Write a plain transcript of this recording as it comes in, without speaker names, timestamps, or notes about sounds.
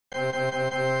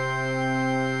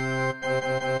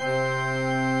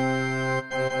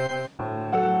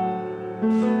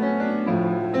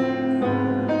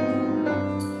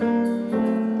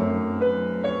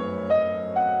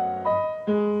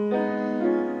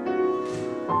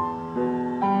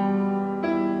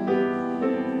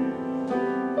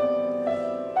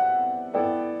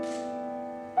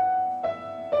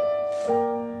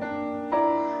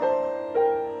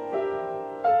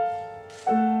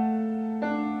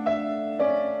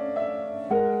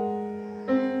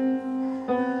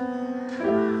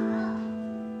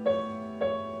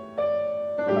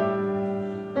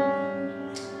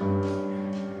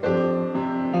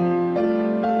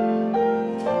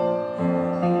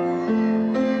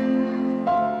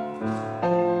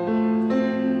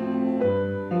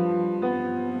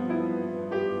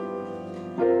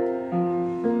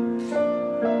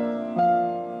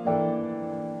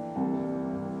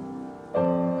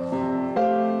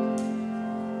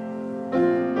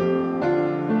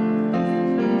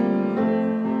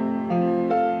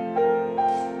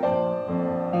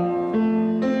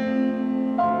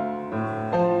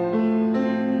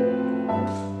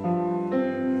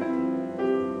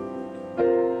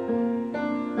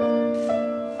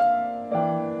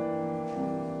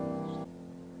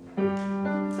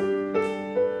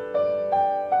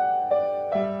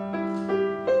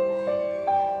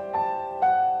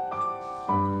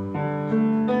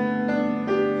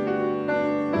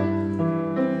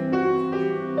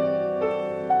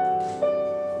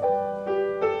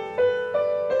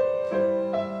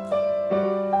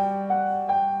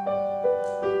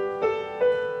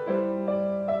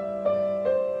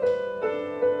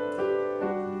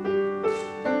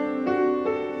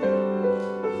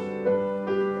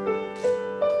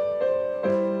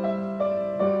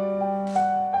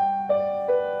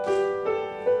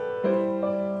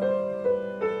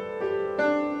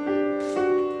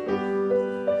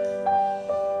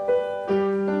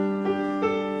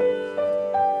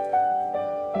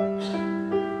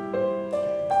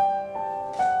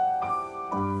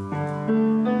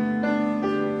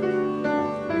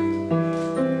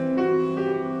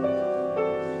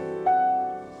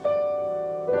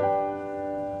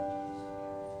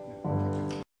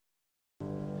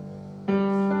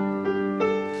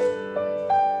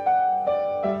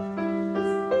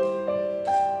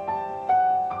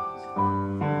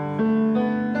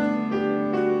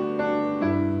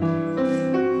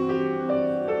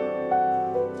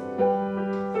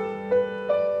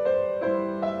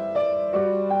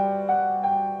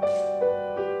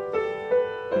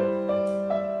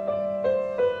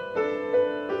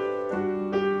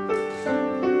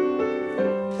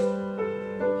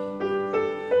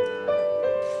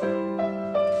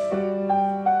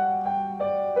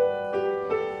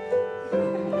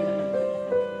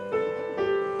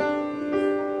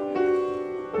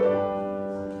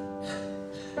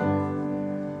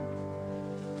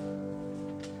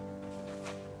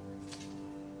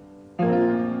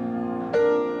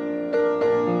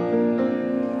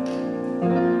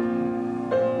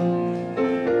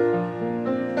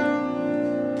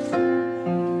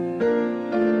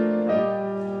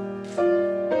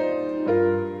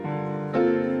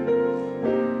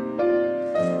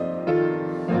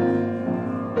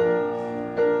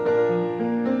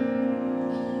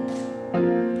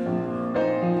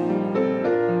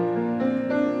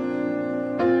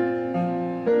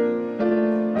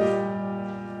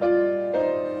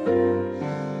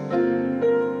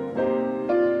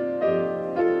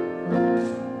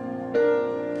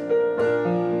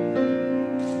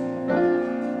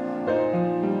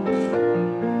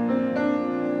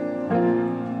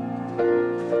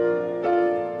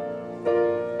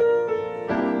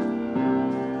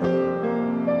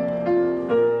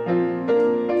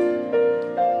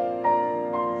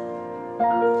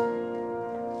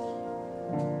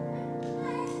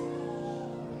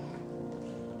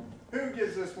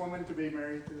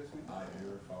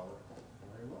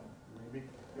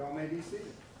may be seated.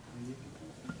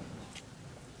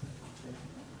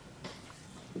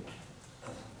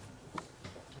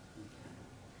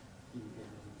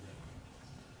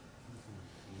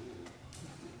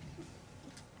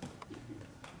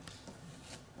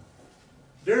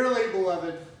 Dearly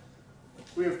beloved,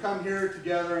 we have come here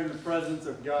together in the presence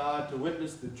of God to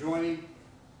witness the joining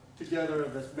together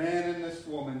of this man and this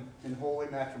woman in holy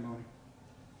matrimony.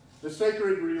 The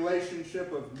sacred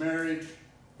relationship of marriage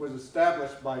was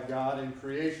established by God in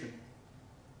creation,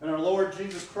 and our Lord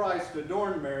Jesus Christ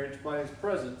adorned marriage by his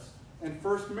presence and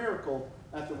first miracle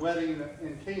at the wedding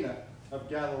in Cana of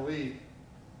Galilee.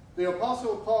 The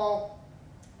Apostle Paul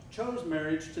chose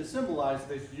marriage to symbolize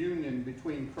this union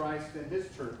between Christ and his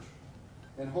church,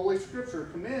 and Holy Scripture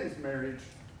commends marriage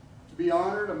to be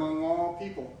honored among all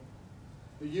people.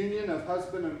 The union of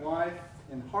husband and wife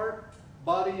in heart,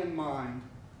 body, and mind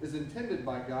is intended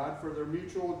by God for their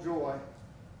mutual joy,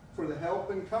 for the help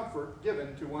and comfort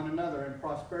given to one another in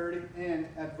prosperity and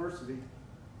adversity.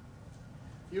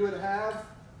 You would have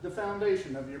the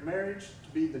foundation of your marriage to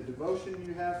be the devotion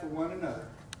you have for one another,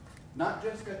 not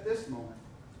just at this moment,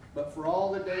 but for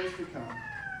all the days to come.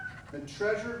 Then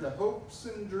treasure the hopes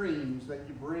and dreams that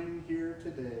you bring here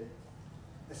today.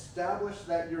 Establish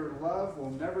that your love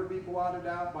will never be blotted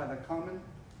out by the common,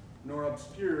 nor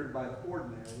obscured by the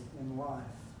ordinary in life.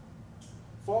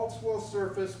 Faults will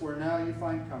surface where now you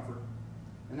find comfort,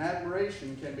 and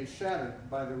admiration can be shattered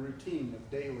by the routine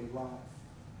of daily life.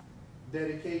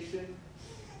 Dedication,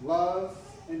 love,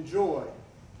 and joy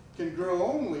can grow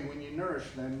only when you nourish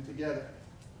them together.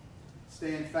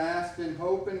 Stand fast in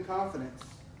hope and confidence,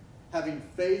 having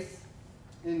faith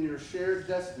in your shared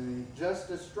destiny just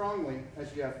as strongly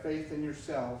as you have faith in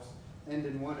yourselves and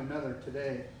in one another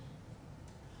today.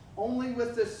 Only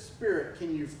with this spirit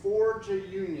can you forge a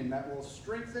union that will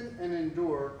strengthen and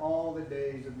endure all the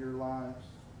days of your lives.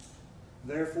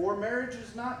 Therefore, marriage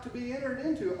is not to be entered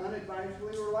into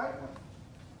unadvisedly or lightly,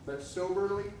 but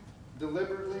soberly,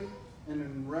 deliberately, and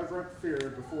in reverent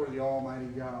fear before the Almighty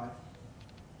God.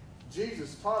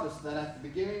 Jesus taught us that at the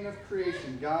beginning of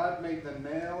creation, God made them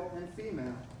male and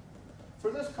female.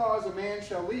 For this cause a man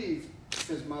shall leave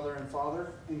his mother and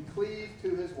father and cleave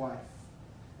to his wife,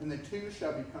 and the two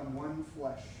shall become one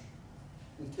flesh.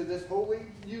 And to this holy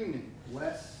union,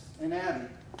 Wes and Abby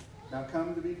now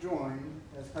come to be joined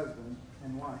as husband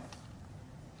and wife.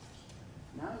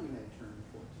 Now you may turn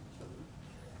towards each other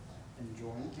and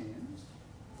join hands.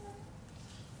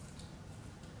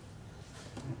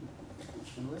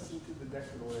 And listen to the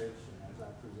declaration as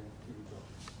I present to you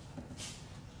both.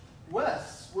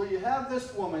 Wes, will you have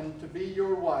this woman to be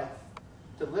your wife,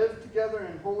 to live together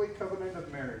in holy covenant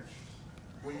of marriage?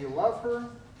 Will you love her,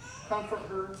 comfort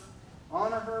her,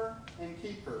 honor her, and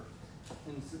keep her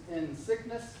in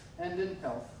sickness and in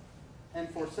health, and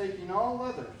forsaking all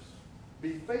others,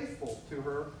 be faithful to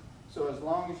her so as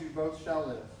long as you both shall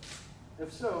live?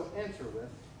 If so, answer with,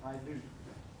 I do.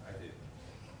 I do.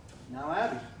 Now,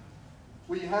 Abby,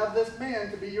 will you have this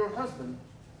man to be your husband,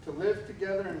 to live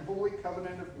together in holy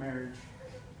covenant of marriage?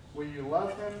 Will you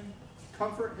love him,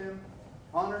 comfort him,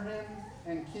 honor him,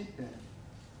 and keep him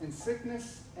in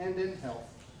sickness and in health,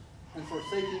 and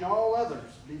forsaking all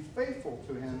others, be faithful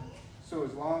to him so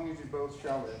as long as you both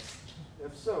shall live?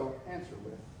 If so, answer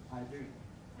with, I do.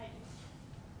 I do.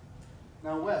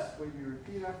 Now, Wes, will you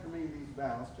repeat after me these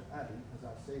vows to Abby as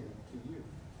I say them to you?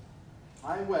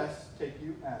 I, Wes, take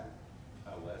you, Abby,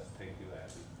 I, Wes, take you,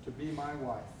 Abby, to be my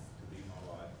wife, to be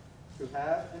my wife, to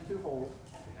have and to hold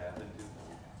to have and to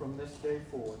hold from this day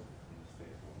forward, from this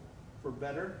day forward, for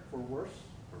better, for worse,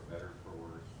 for better, for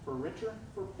worse, for richer,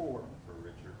 for poor, for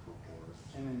richer, for poorer,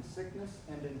 and in sickness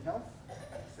and in health, in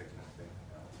sickness and in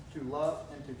health, to love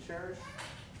and to cherish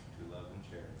to love and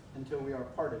cherish, until we are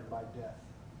parted by death.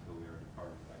 until we are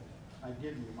departed by death. I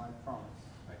give you my promise.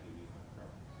 I give you my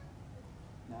promise.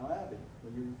 Now, Abby,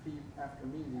 will you repeat after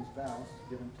me these vows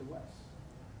given to Wes?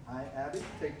 I, Abby,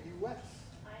 take you, Wes,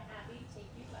 I, Abby, take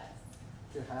you, Wes,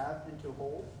 to have and to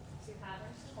hold to have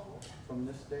and to hold from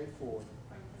this day forward,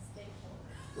 from this day forward,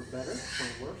 for better,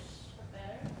 for worse, for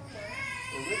better, for worse,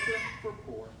 for richer, for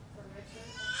poor, for richer,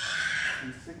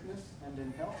 in sickness and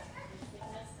in health, in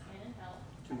sickness and in health,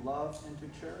 to love and to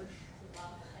cherish to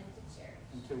love and to cherish,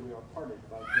 until we are parted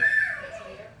by death. until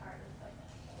we are parted by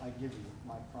death. I give you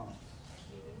my promise. I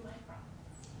give you my promise.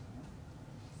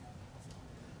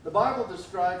 The Bible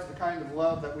describes the kind of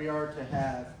love that we are to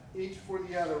have, each for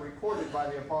the other, recorded by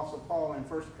the Apostle Paul in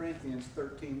 1 Corinthians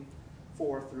 13,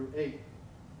 4 through 8.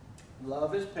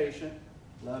 Love is patient.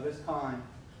 Love is kind.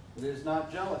 It is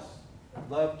not jealous.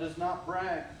 Love does not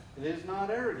brag. It is not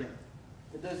arrogant.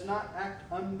 It does not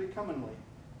act unbecomingly.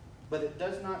 but it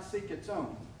does not seek its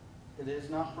own. It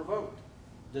is not provoked,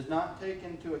 does not take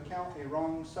into account a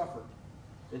wrong suffered.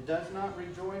 It does not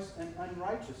rejoice in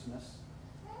unrighteousness,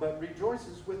 but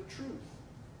rejoices with truth.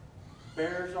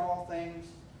 Bears all things,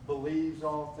 believes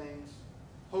all things,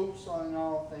 hopes on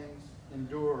all things,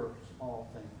 endures all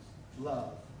things.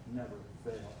 Love never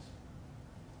fails.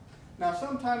 Now,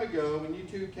 some time ago, when you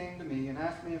two came to me and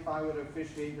asked me if I would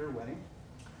officiate your wedding,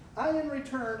 I in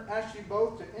return asked you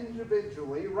both to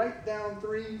individually write down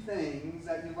 3 things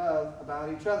that you love about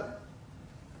each other.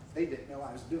 They didn't know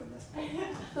I was doing this.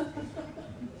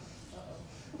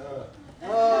 Oh.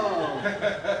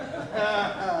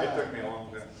 It took me a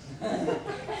long time.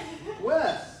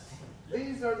 Wes,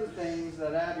 these are the things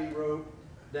that Abby wrote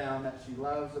down that she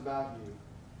loves about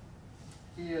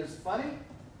you. He is funny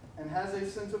and has a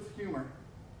sense of humor.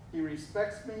 He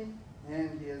respects me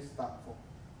and he is thoughtful.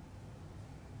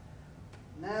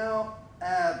 Now,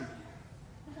 Abby.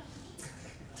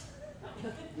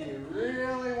 You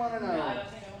really want to know? No, I don't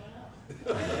think I want to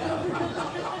know.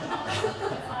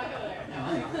 Let's not go there.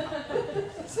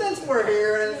 No. Since we're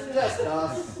here and it's just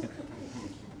us,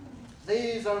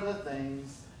 these are the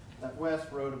things that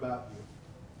Wes wrote about you.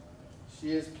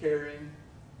 She is caring,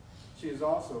 she is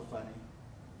also funny,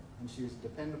 and she is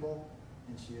dependable,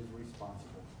 and she is responsible.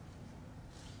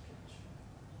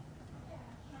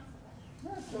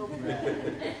 That's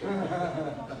okay.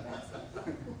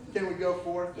 Can we go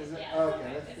forth? Is it? Yeah,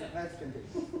 Okay, okay. let's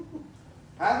continue.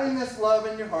 Having this love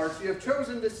in your hearts, you have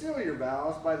chosen to seal your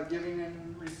vows by the giving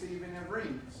and receiving of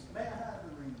rings. May I have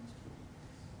the rings,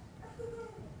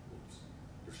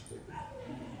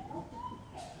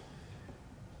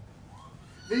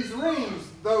 please? These rings,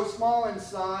 though small in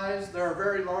size, they are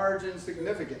very large in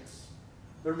significance.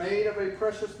 They're made of a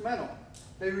precious metal.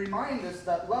 They remind us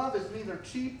that love is neither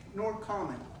cheap nor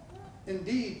common.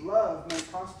 Indeed, love may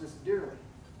cost us dearly.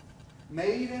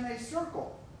 Made in a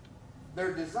circle,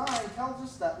 their design tells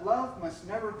us that love must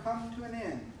never come to an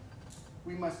end.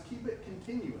 We must keep it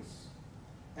continuous.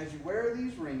 As you wear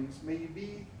these rings, may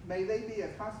they be a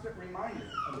constant reminder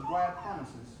of the glad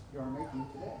promises you are making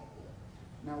today.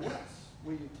 Now, Wes,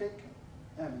 will you take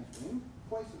Abby's ring,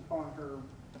 place it upon her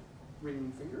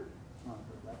ring finger on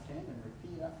her left hand, and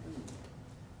repeat after me.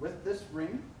 With this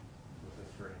ring,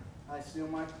 I seal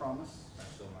my promise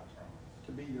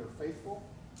to be your faithful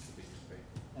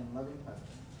and loving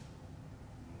husband.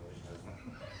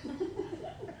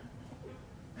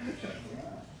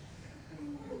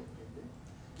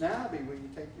 Now, Abby, will you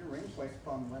take your ring, place it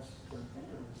upon the left third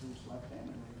finger of his left hand,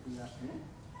 and repeat after me.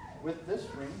 With this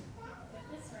ring,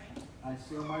 I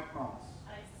seal my promise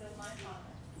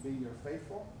to be your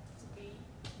faithful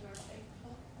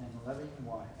and loving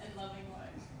wife.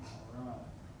 All right.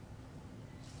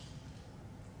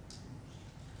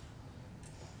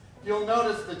 You'll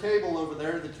notice the table over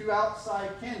there, the 2 outside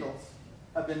candles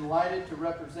have been lighted to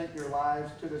represent your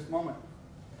lives to this moment.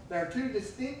 There are 2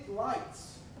 distinct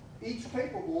lights, each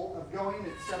capable of going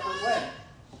its separate way.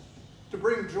 To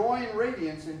bring joy and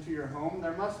radiance into your home,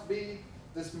 there must be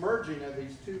this merging of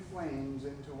these 2 flames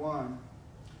into one.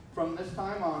 From this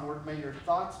time onward, may your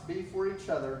thoughts be for each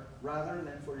other rather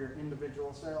than for your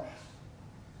individual selves.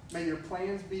 May your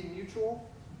plans be mutual,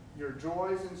 your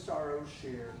joys and sorrows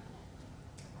shared.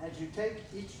 As you take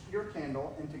each your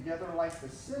candle and together light the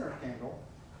center candle,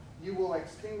 you will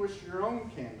extinguish your own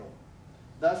candle,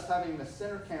 thus having the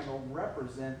center candle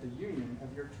represent the union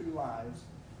of your 2 lives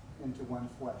into one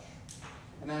flesh.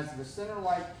 And as the center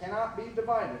light cannot be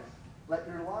divided, let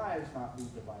your lives not be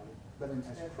divided, but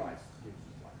instead Christ gives you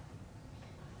life.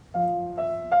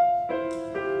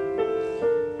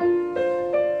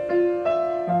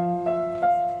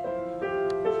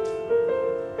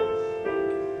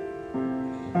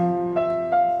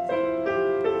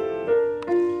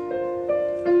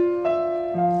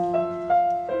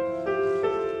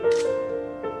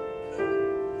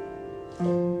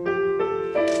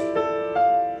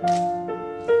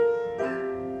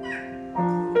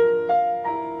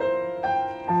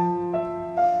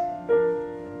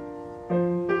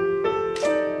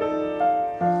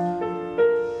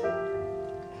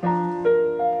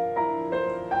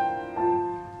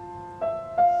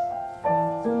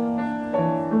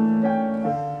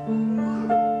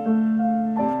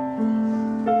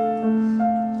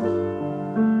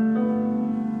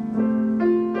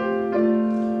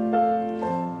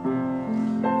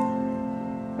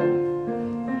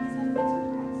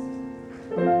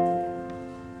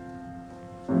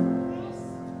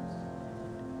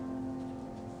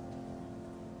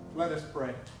 Let us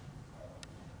pray.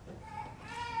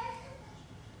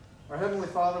 Our Heavenly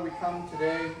Father, we come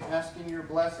today asking your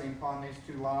blessing upon these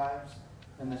 2 lives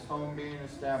and this home being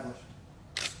established.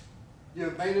 You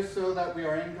have made us so that we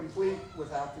are incomplete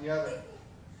without the other.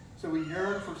 So we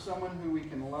yearn for someone who we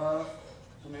can love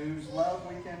and whose love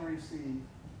we can receive.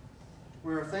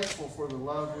 We are thankful for the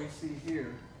love we see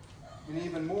here, and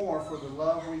even more for the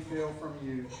love we feel from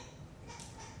you.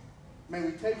 May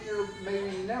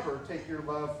we never take your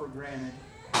love for granted.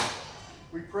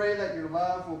 We pray that your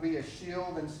love will be a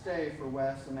shield and stay for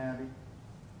Wes and Abby.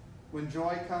 When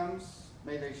joy comes,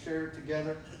 may they share it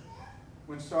together.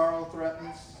 When sorrow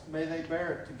threatens, may they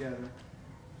bear it together.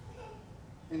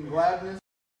 In gladness,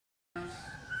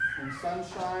 in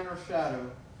sunshine or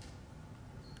shadow,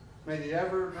 may they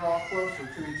ever draw closer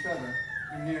to each other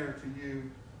and nearer to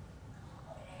you.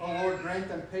 O Lord, grant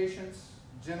them patience,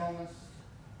 gentleness,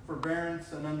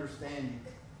 forbearance, and understanding.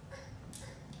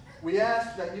 We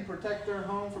ask that you protect their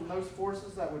home from those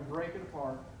forces that would break it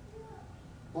apart.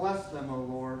 Bless them, O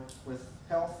Lord, with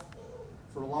health,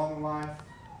 for long life,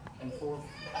 and for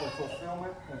the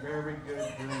fulfillment of every good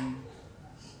dream.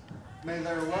 May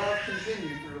their love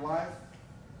continue through life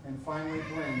and finally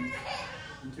blend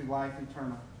into life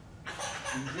eternal.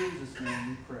 In Jesus' name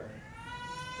we pray.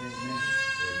 Amen.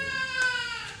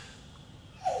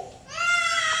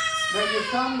 Now you've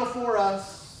come before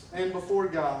us and before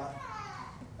God.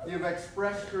 You've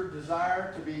expressed your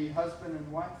desire to be husband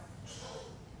and wife.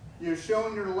 You've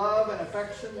shown your love and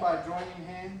affection by joining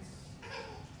hands.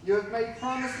 You have made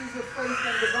promises of faith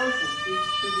and devotion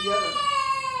each to the other.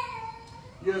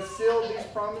 You have sealed these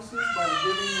promises by the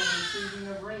giving and receiving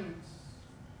of rings.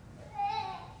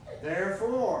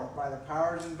 Therefore, by the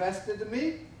powers invested to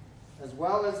me, as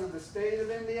well as of the state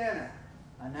of Indiana,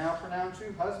 I now pronounce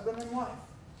you husband and wife.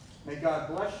 May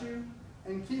God bless you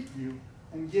and keep you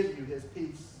and give you his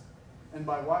peace. And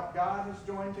by what God has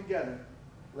joined together,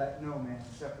 let no man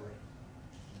separate.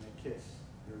 And they kiss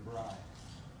your bride.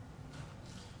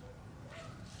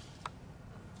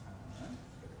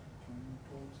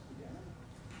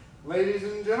 Ladies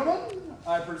and gentlemen,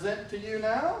 I present to you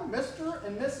now Mr.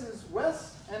 and Mrs.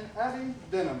 Wes and Abby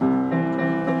Denham.